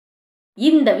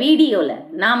இந்த வீடியோல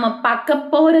நாம பார்க்க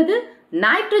போறது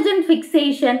nitrogen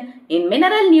fixation in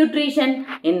mineral nutrition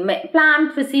in plant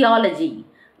physiology.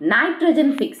 Nitrogen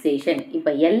fixation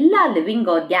இப்ப எல்லா living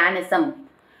organism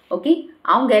ஓகே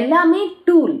அவங்க எல்லாமே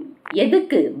டூல்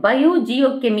எதுக்கு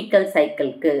பயோஜியோகெமிக்கல்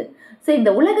சைக்கிள்க்கு. ஸோ இந்த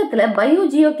உலகத்துல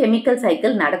பயோஜியோகெமிக்கல்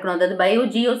சைக்கிள் நடக்கணும். அதாவது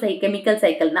பயோஜியோகெமிக்கல்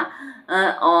சைக்கிள்னா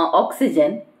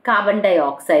ஆக்சிஜன், கார்பன் டை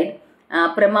ஆக்சைடு,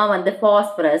 அப்புறமா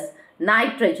ஃபாஸ்பரஸ்,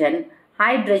 நைட்ரஜன்,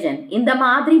 ஹைட்ரஜன், இந்த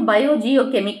மாதிரி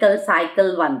பயோஜியோகெமிக்கல்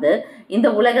சைக்கிள் இந்த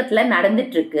உலகத்துல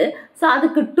நடந்துட்டு இருக்கு. ஸோ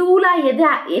அதுக்கு டூலா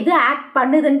எது ஆக்ட்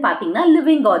பண்ணுதுன்னு பார்த்தீங்கன்னா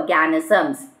living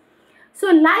organisms. So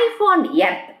life on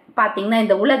earth பார்த்தீங்கன்னா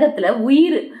இந்த உலகத்துல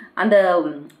உயிர் அந்த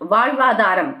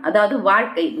வாழ்வாதாரம், அதாவது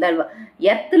வாழ்க்கை, இந்த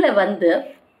எர்த்தில்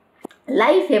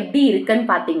லைஃப் எப்படி இருக்குன்னு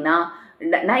பார்த்தீங்கன்னா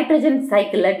நைட்ரஜன்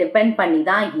சைக்கிளில் டிபெண்ட் பண்ணி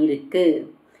தான் இருக்கு.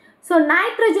 So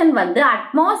nitrogen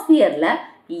அட்மாஸ்பியர்ல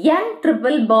N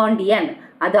triple bond N,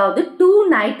 அதாவது 2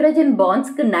 நைட்ரஜன்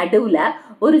பாண்ட்ஸ்க்கு நடுவில்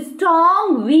ஒரு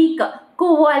strong week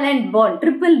covalent bond,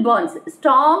 triple bonds,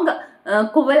 strong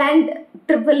covalent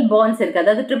triple bonds இருக்கு.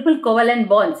 அதாவது ட்ரிபிள் கோவலண்ட்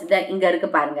பாண்ட்ஸ் இங்க இருக்கு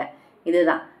பாருங்க,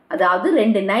 இதுதான். அதாவது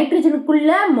 2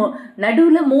 நைட்ரஜனுக்குள்ள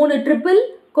நடுவில் 3 ட்ரிபிள்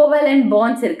கோவலண்ட்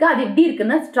பாண்ட்ஸ் இருக்கு. அது எப்படி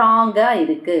இருக்குன்னா ஸ்ட்ராங்கா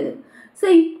இருக்கு. ஸோ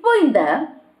இப்போ இந்த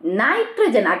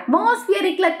நைட்ரஜன்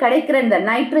அட்மாஸ்பியரிக்ல கிடைக்கிற இந்த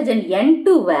நைட்ரஜன்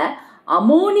N2-வை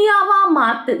அமோனியாவா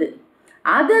மாத்துது.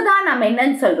 அதுதான் நம்ம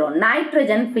என்னன்னு சொல்றோம்,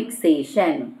 நைட்ரஜன்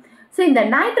ஃபிக்சேஷன். ஸோ இந்த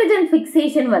நைட்ரஜன்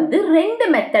ஃபிக்சேஷன் 2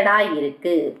 மெத்தடா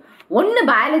இருக்கு. ஒன்று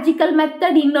பயாலஜிக்கல்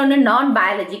மெத்தட், இன்னொன்று நான்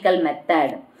பயாலஜிக்கல்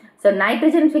மெத்தட். ஸோ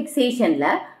நைட்ரஜன் ஃபிக்சேஷன்ல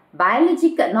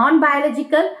நான்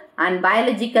பயாலஜிக்கல் அண்ட்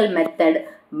பயாலஜிக்கல் மெத்தட்.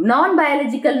 நான்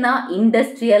பயாலஜிக்கல்னா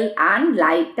இண்டஸ்ட்ரியல் அண்ட்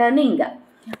லைட்டனிங்.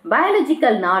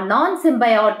 பயாலஜிக்கல்னா நான்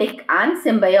symbiotic and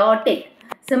symbiotic.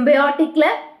 சிம்பயோட்டிக்ல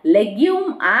legume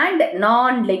and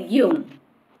non-legume.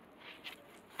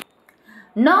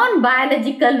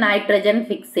 Non-biological nitrogen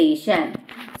fixation.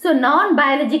 So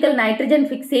non-biological nitrogen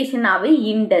fixation ஆவே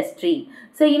industry.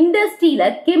 So industryல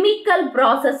chemical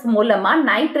process மூலமா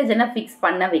நைட்ரஜனை fix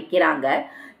பண்ண வைக்கிறாங்க.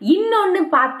 இன்னொன்று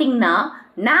பார்த்தீங்கன்னா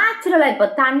நேச்சுரலாக இப்போ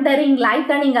தண்டரிங்,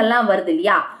 லைட்டனிங் எல்லாம் வருது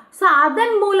இல்லையா, ஸோ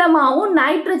அதன் மூலமாகவும்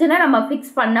நைட்ரஜனை நம்ம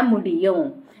ஃபிக்ஸ் பண்ண முடியும்.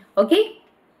 Okay,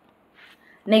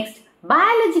 next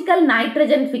biological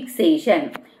nitrogen fixation.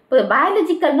 இப்போ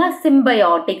பயாலஜிக்கல்னா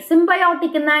சிம்பயோட்டிக்.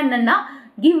 சிம்பயோட்டிக்னா என்னன்னா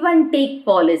give and take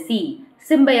policy.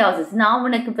 Symbiosis, நான்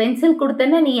உனக்கு பென்சில்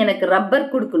கொடுத்தேன்னா நீ எனக்கு ரப்பர்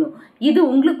கொடுக்கணும், இது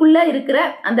உங்களுக்குள்ள இருக்கிற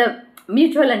அந்த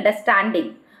மியூச்சுவல் அண்டர்ஸ்டாண்டிங்.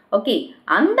 ஓகே,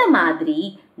 அந்த மாதிரி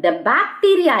இந்த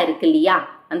பாக்டீரியா இருக்கு இல்லையா,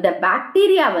 அந்த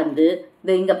பாக்டீரியா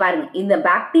இங்க பாருங்க, இந்த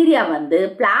பாக்டீரியா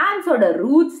பிளான்ஸோட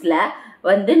ரூட்ஸ்ல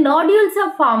நாடியூல்ஸை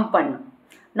ஃபார்ம் பண்ணும்.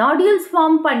 நாடியூல்ஸ்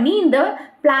ஃபார்ம் பண்ணி இந்த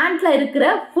பிளான்ட்ல இருக்கிற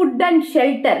ஃபுட் அண்ட்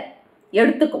ஷெல்டர்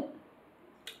எடுத்துக்கும்.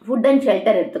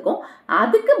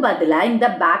 அதுக்கு பதிலாக இந்த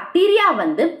பாக்டீரியா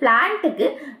பிளான்ட்டுக்கு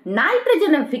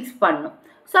நைட்ரஜனை ஃபிக்ஸ் பண்ணும்.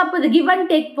 ஸோ அப்போ இது கிவ் அண்ட்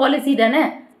டேக் பாலிசி தானே.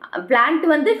 பிளான்ட்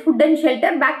ஃபுட் அண்ட்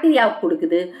ஷெல்டர் பாக்டீரியாவுக்கு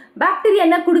கொடுக்குது, பாக்டீரியா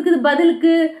என்ன கொடுக்குது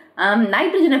பதிலுக்கு,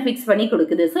 நைட்ரஜனை ஃபிக்ஸ் பண்ணி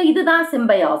கொடுக்குது. ஸோ இதுதான்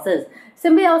சிம்பயோசிஸ்.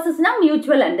 சிம்பயோசிஸ்னா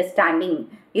மியூச்சுவல் அண்டர்ஸ்டாண்டிங்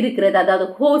இருக்கிறது. அதாவது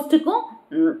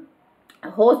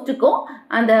ஹோஸ்ட்டுக்கும்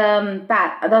அந்த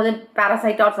அதாவது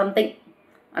பேரசைட் ஆர் சம்திங்,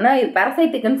 ஆனால் இது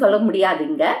பேரசைட்டுக்குன்னு சொல்ல முடியாது,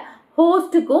 இங்கே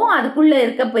ஹோஸ்ட்டுக்கும் அதுக்குள்ளே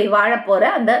இருக்க போய் வாழ போகிற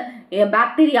அந்த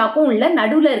பாக்டீரியாவுக்கும் உள்ள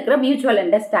நடுவில் இருக்கிற மியூச்சுவல்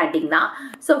அண்டர்ஸ்டாண்டிங் தான்.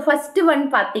 ஸோ ஃபஸ்ட்டு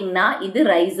பார்த்தீங்கன்னா இது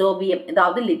ரைசோபியம்,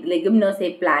 அதாவது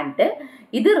லெகுமினோசே பிளான்ட்டு,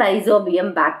 இது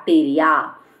ரைசோபியம் பாக்டீரியா.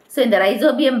 ஸோ இந்த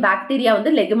ரைசோபியம் பாக்டீரியா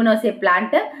லெகுமினோசே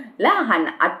பிளான்ட்டில்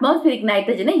அட்மாஸ்பியரிக்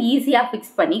நைட்ரஜனை ஈஸியாக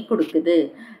ஃபிக்ஸ் பண்ணி கொடுக்குது.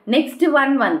 Next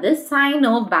one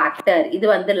சைனோபாக்டர். இது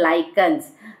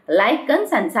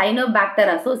லைக்கன்ஸ் அண்ட் சைனோபாக்டர்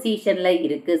அசோசியேஷன்ல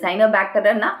இருக்கு.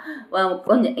 சைனோபாக்டர்னா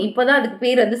கொஞ்சம் இப்போதான் அதுக்கு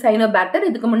பேர் சைனோபாக்டர்.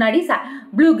 இதுக்கு முன்னாடி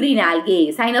ப்ளூ கிரீன் ஆல்கே,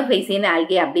 சைனோஃபேசியன்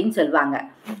ஆல்கே அப்படின்னு சொல்லுவாங்க.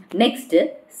 Next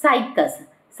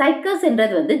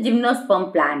சைக்கஸ்ன்றது gymnosperm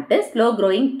plant, slow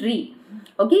growing tree.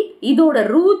 Okay, இதோட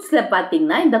ரூட்ஸ்ல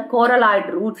பார்த்தீங்கன்னா இந்த கோரலாய்ட்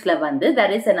ரூட்ஸ்ல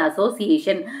there is an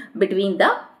association between the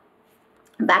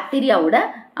பாக்டீரியாவோட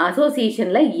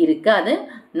அசோசியேஷன்ல இருக்கு. அது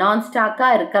நான் ஸ்டாக்கா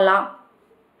இருக்கலாம்,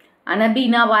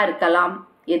 அனபீனாவா இருக்கலாம்,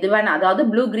 எது வேணா. அதாவது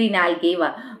ப்ளூ கிரீன்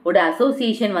ஆல்கேவோட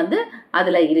அசோசியேஷன்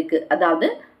அதுல இருக்கு. அதாவது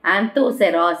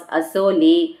ஆந்தோசெராஸ்,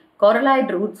 அசோலே,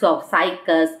 கோரலாய்ட் roots of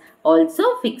cycas also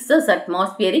fixes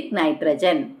atmospheric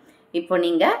nitrogen. இப்போ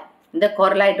நீங்க இந்த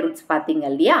கோரலாய்ட் ரூட்ஸ் பார்த்தீங்க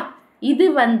இல்லையா, இது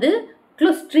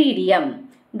கிளோஸ்ட்ரீடியம்.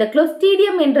 இந்த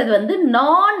கிளோஸ்ட்ரீடியம் என்றது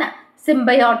நான்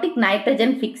சிம்பயோட்டிக்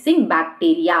நைட்ரஜன் ஃபிக்ஸிங்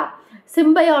பாக்டீரியா.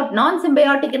 நான்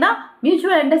சிம்பயோட்டிக்னா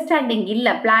மியூச்சுவல் அண்டர்ஸ்டாண்டிங்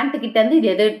இல்லை, பிளான்ட் கிட்ட இருந்து இது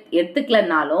எது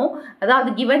எடுத்துக்கலனாலும், அதாவது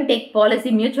give and take policy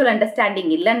mutual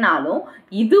understanding இல்லைன்னாலும்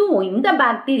இதுவும் இந்த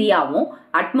பாக்டீரியாவும்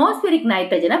அட்மாஸ்பியரிக்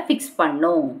நைட்ரஜனை ஃபிக்ஸ்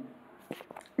பண்ணும்.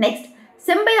 Next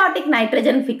symbiotic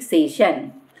nitrogen fixation.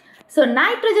 So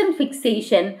nitrogen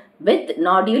fixation with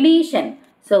nodulation.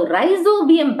 So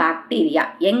rhizobium bacteria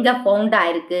எங்க found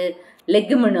ஆயிருக்கு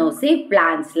Leguminose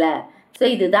plantsல. So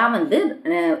இதுதான் வந்து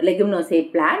Leguminose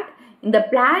plant. இந்த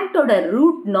பிளான்ட்டோட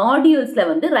ரூட் நாடியூல்ஸ்ல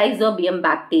வந்து ரைசோபியம்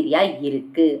பாக்டீரியா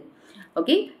இருக்கு.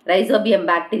 ஓகே, ரைசோபியம்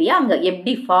பாக்டீரியா அங்க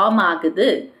எப்படி ஃபார்ம் ஆகுது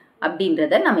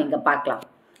அப்படின்றத நம்ம இங்க பார்க்கலாம்.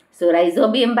 ஸோ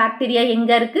ரைசோபியம் பாக்டீரியா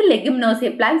எங்க இருக்கு?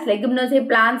 லெகுமினோசே பிளான்ஸ். லெகுமினோசே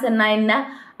பிளான்ஸ் என்ன?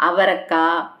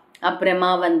 அவரைக்காய்,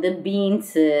 அப்புறமா வந்து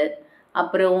பீன்ஸு,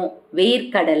 அப்புறம்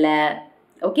வேர்க்கடலை,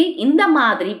 ஓகே, இந்த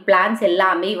மாதிரி பிளான்ஸ்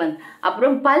எல்லாமே வந்து,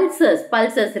 அப்புறம்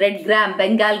pulses red gram,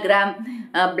 Bengal gram,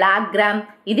 black gram,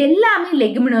 இது எல்லாமே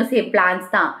லெகுமினோசே பிளான்ஸ்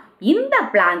தான். இந்த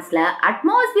பிளான்ஸ்ல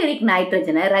அட்மாஸ்பியரிக்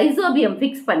நைட்ரஜனை ரைசோபியம்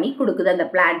ஃபிக்ஸ் பண்ணி கொடுக்குது அந்த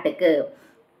பிளான்ட்டுக்கு.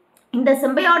 இந்த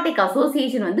சிம்பயாட்டிக்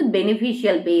அசோசியேஷன் வந்து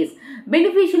பெனிஃபிஷியல் பேஸ்.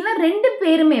 பெனிஃபிஷியல்னா ரெண்டு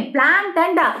பேருமே, பிளான்ட்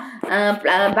அண்ட்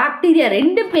பாக்டீரியா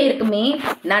ரெண்டு பேருக்குமே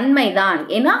நன்மை தான்.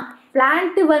 ஏன்னா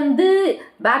பிளான்ட் வந்து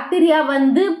பாக்டீரியா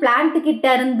வந்து பிளான்ட் கிட்ட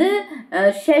இருந்து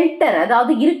ஷெல்டர்,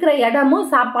 அதாவது இருக்கிற இடமும்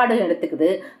சாப்பாடும்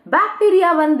எடுத்துக்குது. பாக்டீரியா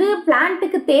வந்து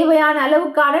பிளான்ட்டுக்கு தேவையான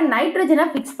அளவுக்கான நைட்ரஜனை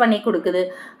ஃபிக்ஸ் பண்ணி கொடுக்குது.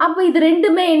 அப்போ இது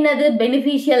ரெண்டுமே என்னது?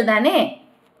 பெனிஃபிஷியல் தானே.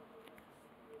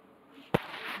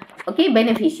 Okay,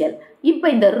 beneficial. இப்போ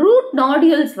இந்த ரூட்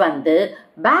நாடியூல்ஸ் வந்து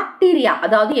பாக்டீரியா,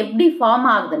 அதாவது எப்படி ஃபார்ம்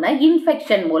ஆகுதுன்னா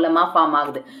இன்ஃபெக்ஷன் மூலமா ஃபார்ம்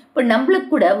ஆகுது. இப்போ நம்மளுக்கு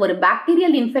கூட ஒரு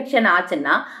பாக்டீரியல் இன்ஃபெக்ஷன்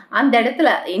ஆச்சுன்னா அந்த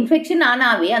இடத்துல இன்ஃபெக்ஷன்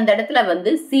ஆனாவே அந்த இடத்துல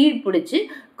வந்து சீட் பிடிச்சி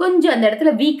கொஞ்சம் அந்த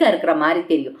இடத்துல வீக்கா இருக்கிற மாதிரி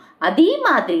தெரியும். அதே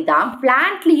மாதிரி தான்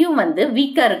பிளான்ட்லயும் வந்து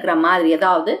வீக்கா இருக்கிற மாதிரி,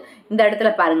 அதாவது இந்த இடத்துல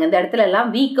பாருங்க, இந்த இடத்துல எல்லாம்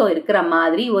வீக்கா இருக்கிற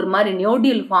மாதிரி ஒரு மாதிரி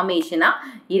நோடியூல் ஃபார்மேஷனா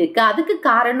இருக்கு. அதுக்கு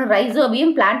காரணம்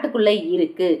ரைசோபியம் பிளான்ட்டுக்குள்ளே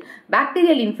இருக்கு.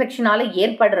 பாக்டீரியல் இன்ஃபெக்ஷனால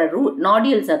ஏற்படுற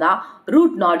நாடியூல்ஸை தான்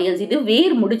ரூட் நாடியூல்ஸ், இது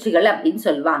வேர் முடிச்சுகள் அப்படின்னு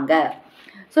சொல்லுவாங்க.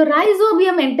 ஸோ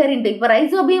ரைசோபியம் என்டர் இன்டு, இப்போ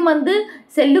ரைசோபியம் வந்து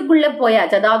செல்லுக்குள்ளே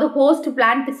போயாச்சு, அதாவது ஹோஸ்ட்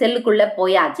பிளான்ட் செல்லுக்குள்ளே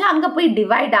போயாச்சு, அங்கே போய்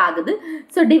டிவைட் ஆகுது.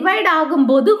 ஸோ டிவைட்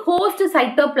ஆகும்போது ஹோஸ்ட்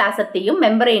சைட்டோபிளாசத்தையும்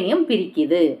மெம்பரேனையும்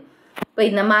பிரிக்குது. இப்போ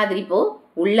இந்த மாதிரி இப்போ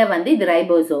உள்ள வந்து இது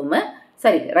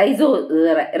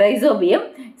ரைசோபியம்.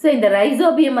 ஸோ இந்த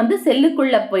ரைசோபியம் வந்து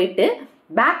செல்லுக்குள்ளே போயிட்டு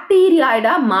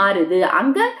பாக்டீரியாய்டா மாறுது.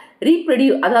 அங்கே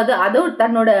அதாவது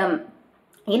தன்னோட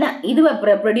இதுவை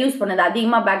ப்ரொடியூஸ் பண்ணது,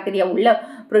 அதிகமாக பாக்டீரியா உள்ள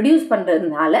ப்ரொடியூஸ்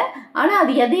பண்ணுறதுனால. ஆனால்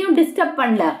அது எதையும் டிஸ்டர்ப்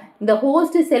பண்ணல, இந்த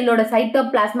ஹோஸ்ட் செல்லோட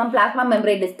பிளாஸ்மா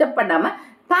மெம்பரை டிஸ்டர்ப் பண்ணாமல்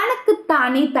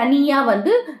தனக்குத்தானே தனியாக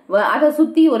வந்து அதை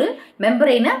சுற்றி ஒரு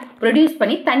மெம்பரைனை ப்ரொடியூஸ்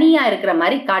பண்ணி தனியாக இருக்கிற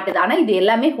மாதிரி காட்டுது. ஆனால் இது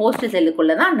எல்லாமே ஹோஸ்ட்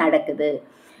செல்லுக்குள்ளே தான் நடக்குது.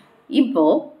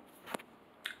 இப்போது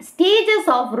stages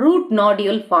of root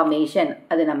nodule formation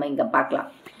அது நம்ம இங்கே பார்க்கலாம்.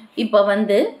 இப்போ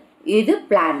வந்து இது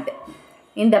பிளான்ட்.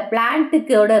 இந்த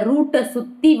பிளான்ட்டுக்கோட ரூட்டை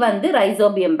சுற்றி வந்து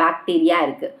ரைசோபியம் பாக்டீரியா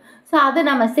இருக்குது. ஸோ அதை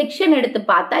நம்ம செக்ஷன் எடுத்து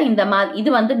பார்த்தா இந்த மாதிரி இது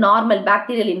வந்து நார்மல்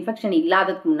பாக்டீரியல் இன்ஃபெக்ஷன்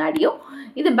இல்லாததுக்கு முன்னாடியும்,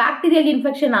 இது பாக்டீரியல்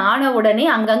இன்ஃபெக்ஷன் ஆன உடனே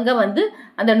அங்கங்கே வந்து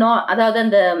அந்த அதாவது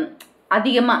அந்த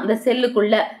அதிகமாக அந்த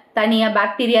செல்லுக்குள்ள தனியாக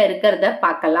பாக்டீரியா இருக்கிறத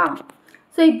பார்க்கலாம்.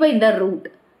 ஸோ இப்போ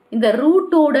இந்த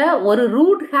ரூட்டோட ஒரு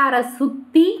ரூட் ஹேரை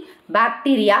சுற்றி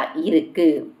பாக்டீரியா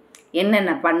இருக்குது.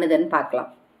 என்னென்ன பண்ணுதுன்னு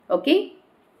பார்க்கலாம். ஓகே,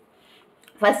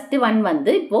 ஃபர்ஸ்ட் ஒன்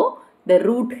வந்து இப்போது இந்த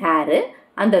ரூட் ஹேரு,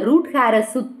 அந்த ரூட் ஹேரை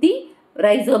சுற்றி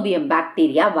ரைசோபியம்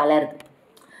பாக்டீரியா வளருது.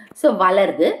 ஸோ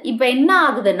வளருது. இப்போ என்ன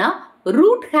ஆகுதுன்னா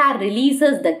root hair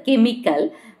releases the chemical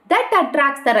that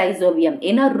attracts the rhizobium.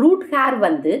 ஏன்னா ரூட் ஹேர்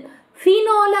வந்து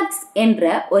ஃபீனோலக்ஸ் என்ற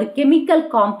ஒரு கெமிக்கல்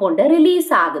காம்பவுண்டை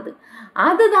ரிலீஸ் ஆகுது.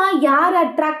 அதுதான் யார்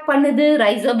அட்ராக்ட் பண்ணுது?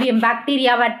 ரைசோபியம்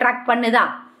பாக்டீரியாவை அட்ராக்ட் பண்ணுதா?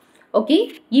 ஓகே,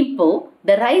 இப்போ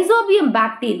இந்த ரைசோபியம்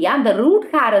பாக்டீரியா அந்த ரூட்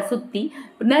ஹேரை சுற்றி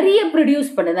நிறைய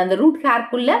ப்ரொடியூஸ் பண்ணுது. அந்த ரூட்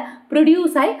ஹேர்க்குள்ள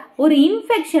ப்ரொடியூஸ் ஆகி ஒரு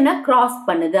இன்ஃபெக்ஷனை கிராஸ்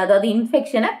பண்ணுது, அதாவது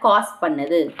இன்ஃபெக்ஷனை காஸ்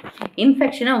பண்ணுது,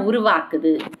 இன்ஃபெக்ஷனை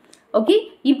உருவாக்குது. ஓகே,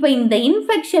 இப்போ இந்த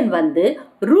இன்ஃபெக்ஷன் வந்து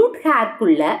ரூட்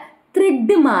ஹேர்க்குள்ள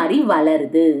த்ரெட்டு மாதிரி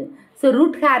வளருது. ஸோ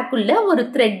ரூட் ஹேர்க்குள்ள ஒரு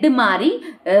த்ரெட்டு மாதிரி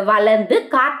வளர்ந்து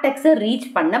கார்டெக்ஸை ரீச்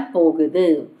பண்ண போகுது.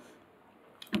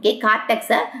 ஓகே,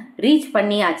 கார்டெக்ஸை ரீச்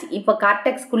பண்ணியாச்சு. இப்போ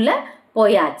கார்டெக்ஸ்குள்ளே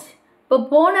போயாச்சு. இப்போ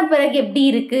போன பிறகு எப்படி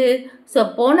இருக்குது? ஸோ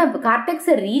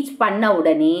கார்டெக்ஸை ரீச் பண்ண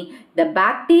உடனே இந்த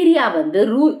பாக்டீரியா வந்து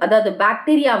அதாவது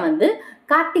பாக்டீரியா வந்து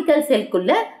கார்டிக்கல்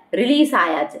செல்குள்ளே ரிலீஸ்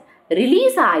ஆயாச்சு.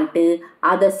 ரிலீஸ் ஆகிட்டு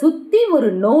அதை சுற்றி ஒரு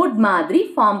நோட் மாதிரி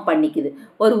ஃபார்ம் பண்ணிக்குது,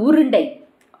 ஒரு உருண்டை.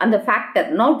 அந்த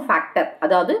நோட் ஃபேக்டர்,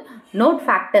 அதாவது நோட்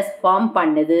ஃபேக்டர்ஸ் ஃபார்ம்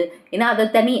பண்ணுது. ஏன்னா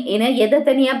எதை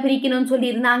தனியாக பிரிக்கணும்னு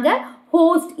சொல்லியிருந்தாங்க?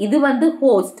 ஹோஸ்ட். இது வந்து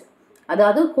ஹோஸ்ட்,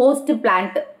 அதாவது ஹோஸ்ட்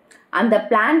பிளான்ட். அந்த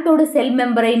பிளான்ட்டோட செல்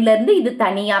மெம்பரைன்லேருந்து இது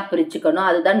தனியாக பிரிச்சுக்கணும்.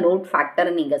 அதுதான் நோட் ஃபேக்டர்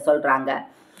நீங்கள் சொல்கிறாங்க,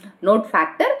 நோட்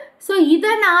ஃபேக்டர். ஸோ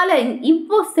இதனால்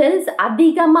இப்போ செல்ஸ்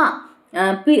அதிகமாக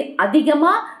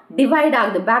டிவைட்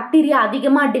ஆகுது. பாக்டீரியா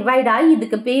அதிகமாக டிவைட் ஆகி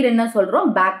இதுக்கு பேர் என்ன சொல்கிறோம்?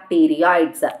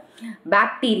 பாக்டீரியாய்ட்ஸ்.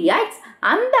 பாக்டீரியாய்ட்ஸ்.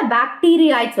 அந்த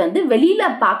பாக்டீரியாய்ட்ஸ் வந்து வெளியில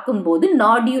பார்க்கும்போது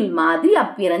நாடியூல் மாதிரி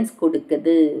அப்பியரன்ஸ்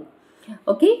கொடுக்குது.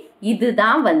 ஓகே,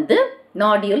 இதுதான் வந்து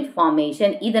nodule formation.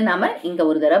 இதை நாம இங்க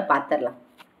ஒரு தடவை பார்த்துடலாம்.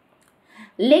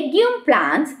 Legume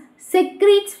plants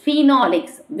secretes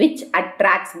phenolics which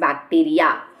attracts bacteria.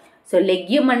 So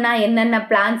legume னா என்னென்ன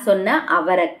plants சொன்ன,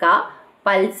 அவரைக்காய்,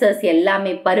 பல்சஸ்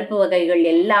எல்லாமே, பருப்பு வகைகள்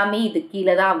எல்லாமே இது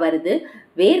கீழே தான் வருது.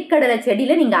 வேர்க்கடலை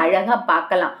செடியில நீங்க அழகா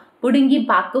பார்க்கலாம். புடுங்கி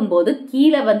பார்க்கும்போது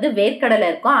கீழே வந்து வேர்க்கடலை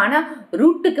இருக்கும். ஆனால்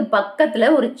ரூட்டுக்கு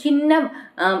பக்கத்தில் ஒரு சின்ன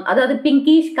அதாவது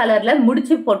பிங்கிஷ் கலரில்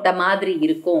முடிச்சு போட்ட மாதிரி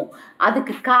இருக்கும்.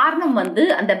 அதுக்கு காரணம் வந்து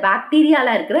அந்த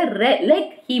பாக்டீரியாவில் இருக்கிற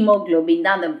லெக் ஹீமோக்ளோபின்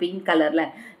தான் அந்த பிங்க்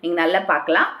கலரில் நீங்கள் நல்லா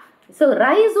பார்க்கலாம். So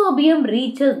rhizobium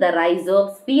reaches the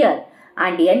rhizosphere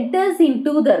and enters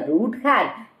into the root hair,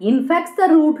 infects the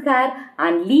root hair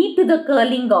and lead to the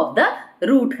curling of the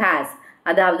root hairs.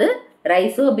 அதாவது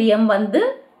ரைசோபியம் வந்து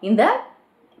இந்த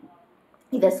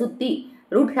இதை சுற்றி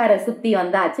ரூட் ஹேரை சுற்றி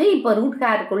வந்தாச்சு. இப்போ ரூட்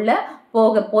ஹேருக்குள்ளே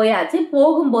போயாச்சு.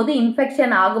 போகும்போது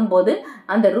இன்ஃபெக்ஷன் ஆகும்போது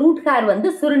அந்த ரூட் ஹேர் வந்து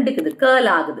சுருண்டுக்குது, கேர்ள்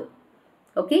ஆகுது.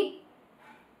 ஓகே,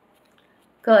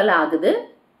 கேர்ள் ஆகுது.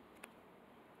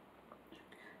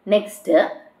 Next,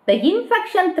 the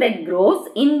infection thread grows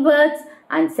inwards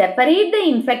and separate the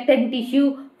infected tissue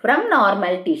from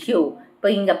normal tissue. இப்போ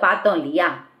இங்கே பார்த்தோம்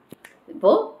இல்லையா,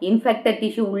 இப்போ இன்ஃபெக்டட்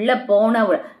டிஷ்யூ உள்ளே போன,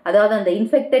 அதாவது அந்த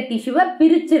இன்ஃபெக்டட் டிஷ்யூவை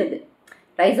பிரிச்சிருது.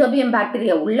 ரைசோபியம்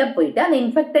பாக்டீரியா உள்ளே போயிட்டு அந்த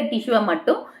இன்ஃபெக்டட் டிஷ்யூவை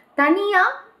மட்டும்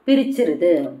தனியாக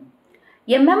பிரிச்சிருது.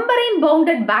 A membrane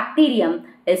bounded bacterium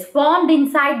is formed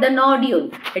inside the nodule.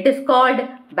 It is called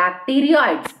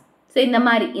bacteroids. So இந்த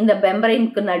மாதிரி இந்த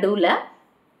மெம்பரைனுக்கு நடுவில்,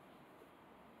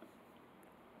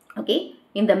 ஓகே,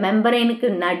 இந்த மெம்பரைனுக்கு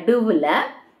நடுவில்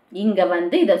இங்கே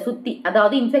வந்து இதை சுற்றி,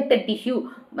 அதாவது இன்ஃபெக்டட் டிஷ்யூ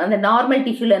அந்த நார்மல்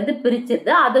டிஷ்யூலேருந்து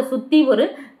பிரிச்சிருது. அதை சுற்றி ஒரு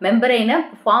மெம்பரைனை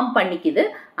ஃபார்ம் பண்ணிக்குது.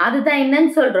 அதுதான்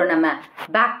என்னன்னு சொல்கிறோம் நம்ம,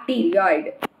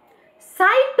 பாக்டீரியாய்டு.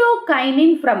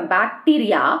 Cytokinin from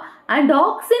bacteria and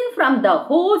auxin from the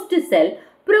host cell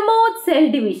promotes cell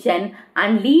division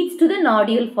and leads to the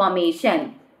nodule formation.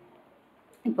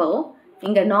 இப்போ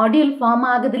இங்கே நாடியூல் ஃபார்ம்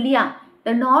ஆகுது இல்லையா,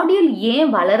 இந்த நாடியூல்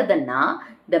ஏன் வளருதுன்னா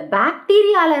இந்த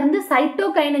பாக்டீரியாவிலேருந்து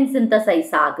சைட்டோகைனின்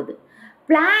சிந்தசைஸ் ஆகுது.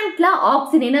 பிளான்ட்ல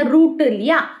ஆக்சின், ரூட்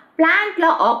இல்லையா, பிளான்ட்ல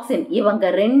ஆக்சின், இவங்க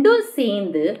ரெண்டும்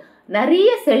சேர்ந்து நிறைய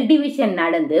செல் டிவிஷன்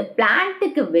நடந்து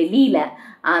பிளான்ட்டுக்கு வெளியில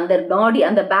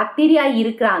அந்த பாக்டீரியா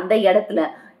இருக்கிற அந்த இடத்துல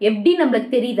எப்படி நம்மளுக்கு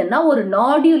தெரியுதுன்னா ஒரு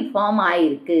நாடியூல் ஃபார்ம்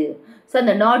ஆயிருக்கு. ஸோ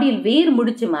அந்த நாடியூல் வேர்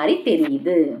முடிச்ச மாதிரி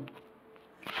தெரியுது.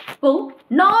 இப்போ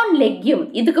நான் லெக்யூம்,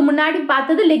 இதுக்கு முன்னாடி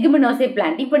பார்த்தது லெகுமினோசே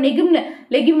பிளான்ட். இப்போ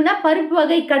லெகும்னா பருப்பு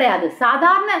வகை கிடையாது.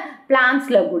 சாதாரண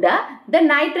பிளான்ட்ஸ்ல கூட இந்த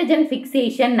நைட்ரஜன்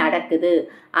ஃபிக்சேஷன் நடக்குது.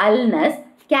 அல்னஸ்,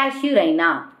 கேஷ்யூரைனா,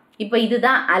 இப்போ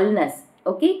இதுதான் அல்னஸ்.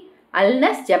 ஓகே,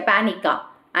 அல்னஸ் ஜப்பானிகா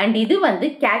அண்ட் இது வந்து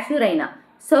கேஷ்யூரைனா,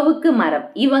 சவுக்கு மரம்.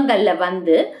 இவங்களில்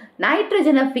வந்து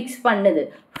நைட்ரஜனை ஃபிக்ஸ் பண்ணுது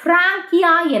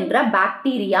ஃப்ராங்கியா என்ற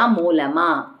பாக்டீரியா மூலமா.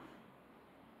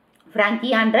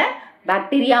 ஃப்ராங்கியான்ற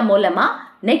பாக்டீரியா மூலமா.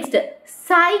 நெக்ஸ்ட்,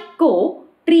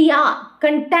 சைக்கோட்ரியா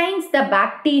contains the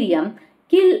bacterium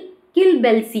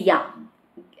கில்பெல்சியா,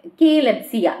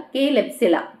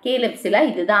 கேலெப்சிலா,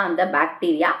 இதுதான் அந்த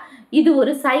பாக்டீரியா. இது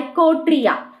ஒரு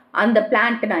சைக்கோட்ரியா. அந்த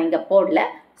பிளான்ட் நான் இங்கே போடல.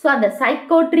 ஸோ அந்த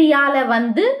சைக்கோட்ரியால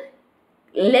வந்து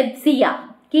லெப்சியா,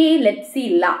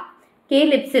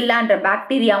 கேலெப்சில்லான்ற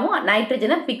பாக்டீரியாவும்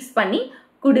நைட்ரஜனை ஃபிக்ஸ் பண்ணி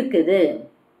கொடுக்குது.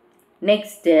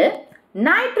 Next,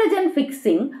 nitrogen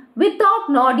fixing without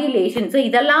நாடியூலேஷன். So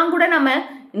இதெல்லாம் கூட நம்ம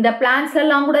இந்த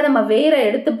பிளான்ட்ஸ்லாம் கூட நம்ம வேற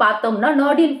எடுத்து பார்த்தோம்னா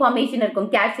நாடியூல் ஃபார்மேஷன் இருக்கும்.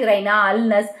 கேஷ்யூரைனா,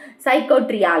 அல்னஸ்,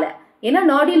 சைக்கோட்ரியால. ஏன்னா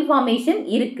நாடியூல் ஃபார்மேஷன்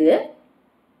இருக்கு.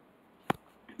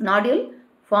 நாடியூல்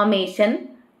ஃபார்மேஷன்,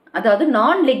 அதாவது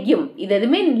நான் லெக்யூம், இது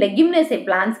எதுவுமே லெக்யூமினேசே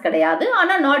பிளான்ட்ஸ் கிடையாது,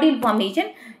 ஆனால் நாடியூல்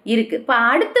ஃபார்மேஷன் இருக்கு. இப்போ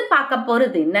அடுத்து பார்க்க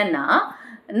போகிறது என்னன்னா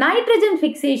நைட்ரஜன்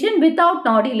ஃபிக்சேஷன் வித்தவுட்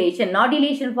நாடியூலேஷன்.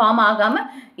 நாடியூலேஷன் ஃபார்ம் ஆகாமல்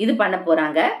இது பண்ண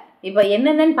போகிறாங்க. இப்போ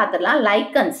என்னென்னு பார்த்துடலாம்.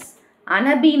 Lichens,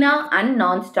 Anabaena and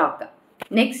நான்ஸ்டாக்.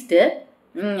 Next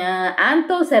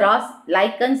ஆந்தோசெராஸ்,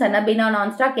 lichens, Anabaena,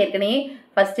 நான்ஸ்டாக் ஏற்கனவே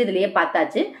ஃபர்ஸ்ட் இதுலேயே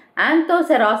பார்த்தாச்சு.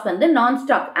 ஆந்தோசெராஸ் வந்து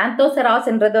நான்ஸ்டாக்.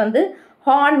 ஆந்தோசெராஸ்ன்றது வந்து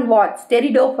ஹார்ன் வாட்ஸ்,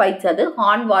 டெரிடோஃபைட்ஸ், அது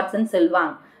ஹார்ன் வாட்ஸ்ன்னு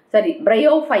சொல்லுவாங்க. சரி,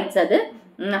 பிரையோஃபைட்ஸ் அது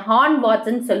ஹார்ன்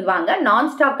வாட்ஸ்ன்னு சொல்லுவாங்க.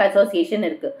 நான்ஸ்டாக் அசோசியேஷன்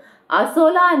இருக்குது.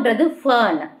 அசோலான்றது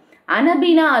ஃபர்ன்,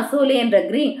 அனபீனா அசோலே என்ற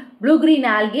blue green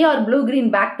algae R blue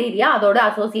green bacteria அதோட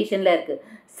அசோசியேஷனில் இருக்குது.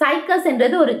 சைக்கஸ்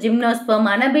என்றது ஒரு ஜிம்னோஸ்பெர்ம்,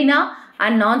 அனபீனா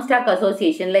அண்ட் நான்ஸ்டாக்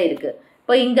அசோசியேஷனில் இருக்குது.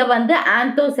 இப்போ இங்கே வந்து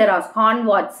ஆந்தோசெராஸ், ஹார்ன்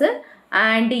வாட்ஸு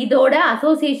அண்ட் இதோட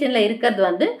அசோசியேஷனில் இருக்கிறது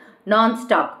வந்து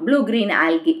நான்ஸ்டாக், blue green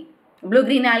algae. Blue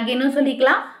green ஆல்கேன்னு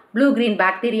சொல்லிக்கலாம், ப்ளூ கிரீன்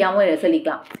பாக்டீரியாவும்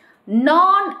சொல்லிக்கலாம்.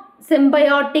 நான்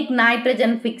சிம்பயோட்டிக்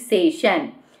நைட்ரஜன் ஃபிக்சேஷன்.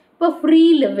 இப்போ ஃப்ரீ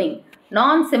லிவிங்,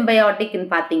 நான் சிம்பயாட்டிக்னு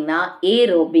பார்த்தீங்கன்னா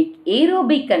ஏரோபிக்.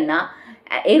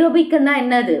 ஏரோபிக்னா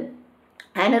என்னது?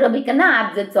 anaerobic-னா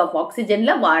absence of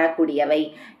oxygenல வாழக்கூடியவை.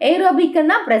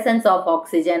 aerobic-னா presence of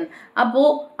oxygen. அப்போ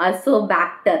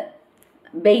அசோபாக்டர்,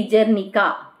 பெய்ஜர்னிகா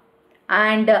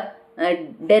and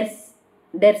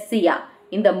டெர்சியா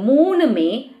இந்த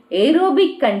மூணுமே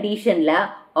ஏரோபிக் கண்டிஷன்ல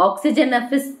ஆக்சிஜனை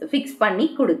ஃபிக்ஸ் பண்ணி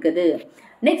கொடுக்குது.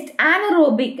 நெக்ஸ்ட்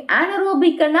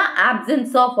anaerobic-னா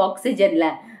absence of oxygenல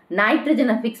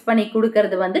நைட்ரஜனை ஃபிக்ஸ் பண்ணி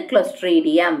கொடுக்கறது வந்து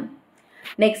clostridium.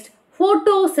 நெக்ஸ்ட்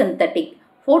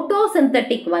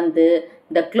photosynthetic வந்து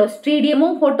இந்த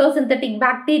clostridium-உம் photosynthetic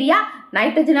பாக்டீரியா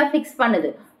நைட்ரஜனை ஃபிக்ஸ் பண்ணுது.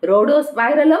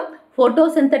 ரோடோஸ்பைரலும்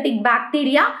photosynthetic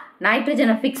பாக்டீரியா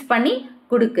நைட்ரஜனை ஃபிக்ஸ் பண்ணி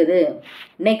கொடுக்குது.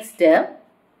 நெக்ஸ்ட்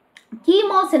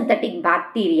கீமோசிந்தட்டிக்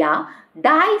பாக்டீரியா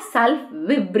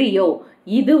டைசல்ஃபிப்ரியோ,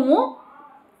 இதுவும்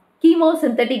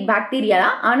கீமோசிந்தட்டிக் பாக்டீரியா,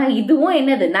 ஆனால் இதுவும்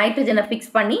என்னது? நைட்ரஜனை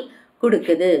ஃபிக்ஸ் பண்ணி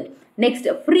கொடுக்குது. நெக்ஸ்ட்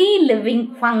ஃப்ரீ லிவிங்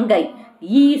ஃபங்கை,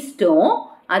 ஈஸ்டும்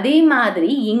அதே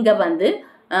மாதிரி இங்கே வந்து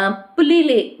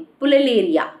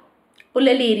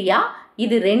புலலேரியா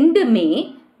இது ரெண்டுமே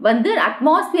வந்து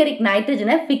அட்மாஸ்பியரிக்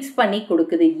நைட்ரஜனை ஃபிக்ஸ் பண்ணி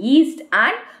கொடுக்குது. ஈஸ்ட்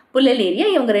அண்ட் புலலேரியா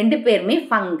இவங்க ரெண்டு பேருமே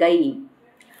ஃபங்கை.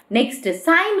 நெக்ஸ்ட்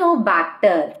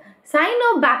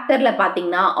சைனோபாக்டரில்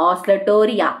பார்த்தீங்கன்னா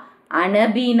ஆஸ்லட்டோரியா,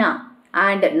 அனபீனா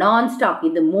அண்ட் நான்ஸ்டாப்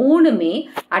இது மூணுமே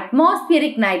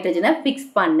அட்மாஸ்பியரிக் நைட்ரஜனை ஃபிக்ஸ்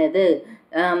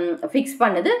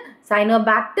பண்ணுது.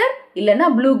 சைனோபாக்டர் இல்லைன்னா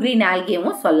ப்ளூ கிரீன்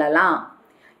ஆல்கேவும் சொல்லலாம்.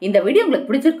 இந்த வீடியோ உங்களுக்கு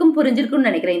பிடிச்சிருக்கும் புரிஞ்சிருக்கும்னு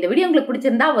நினைக்கிறேன். இந்த வீடியோ உங்களுக்கு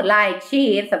பிடிச்சிருந்தா ஒரு like,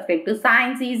 share, subscribe to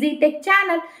science easy tech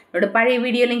channel. என்னோட பழைய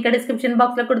வீடியோ லிங்க் டிஸ்கிரிப்ஷன்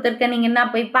பாக்ஸில் கொடுத்துருக்கேன். நீங்கள் என்ன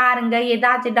போய் பாருங்கள்.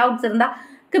 ஏதாச்சும் டவுட்ஸ் இருந்தால்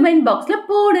கமெண்ட் பாக்ஸில்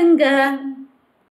போடுங்க.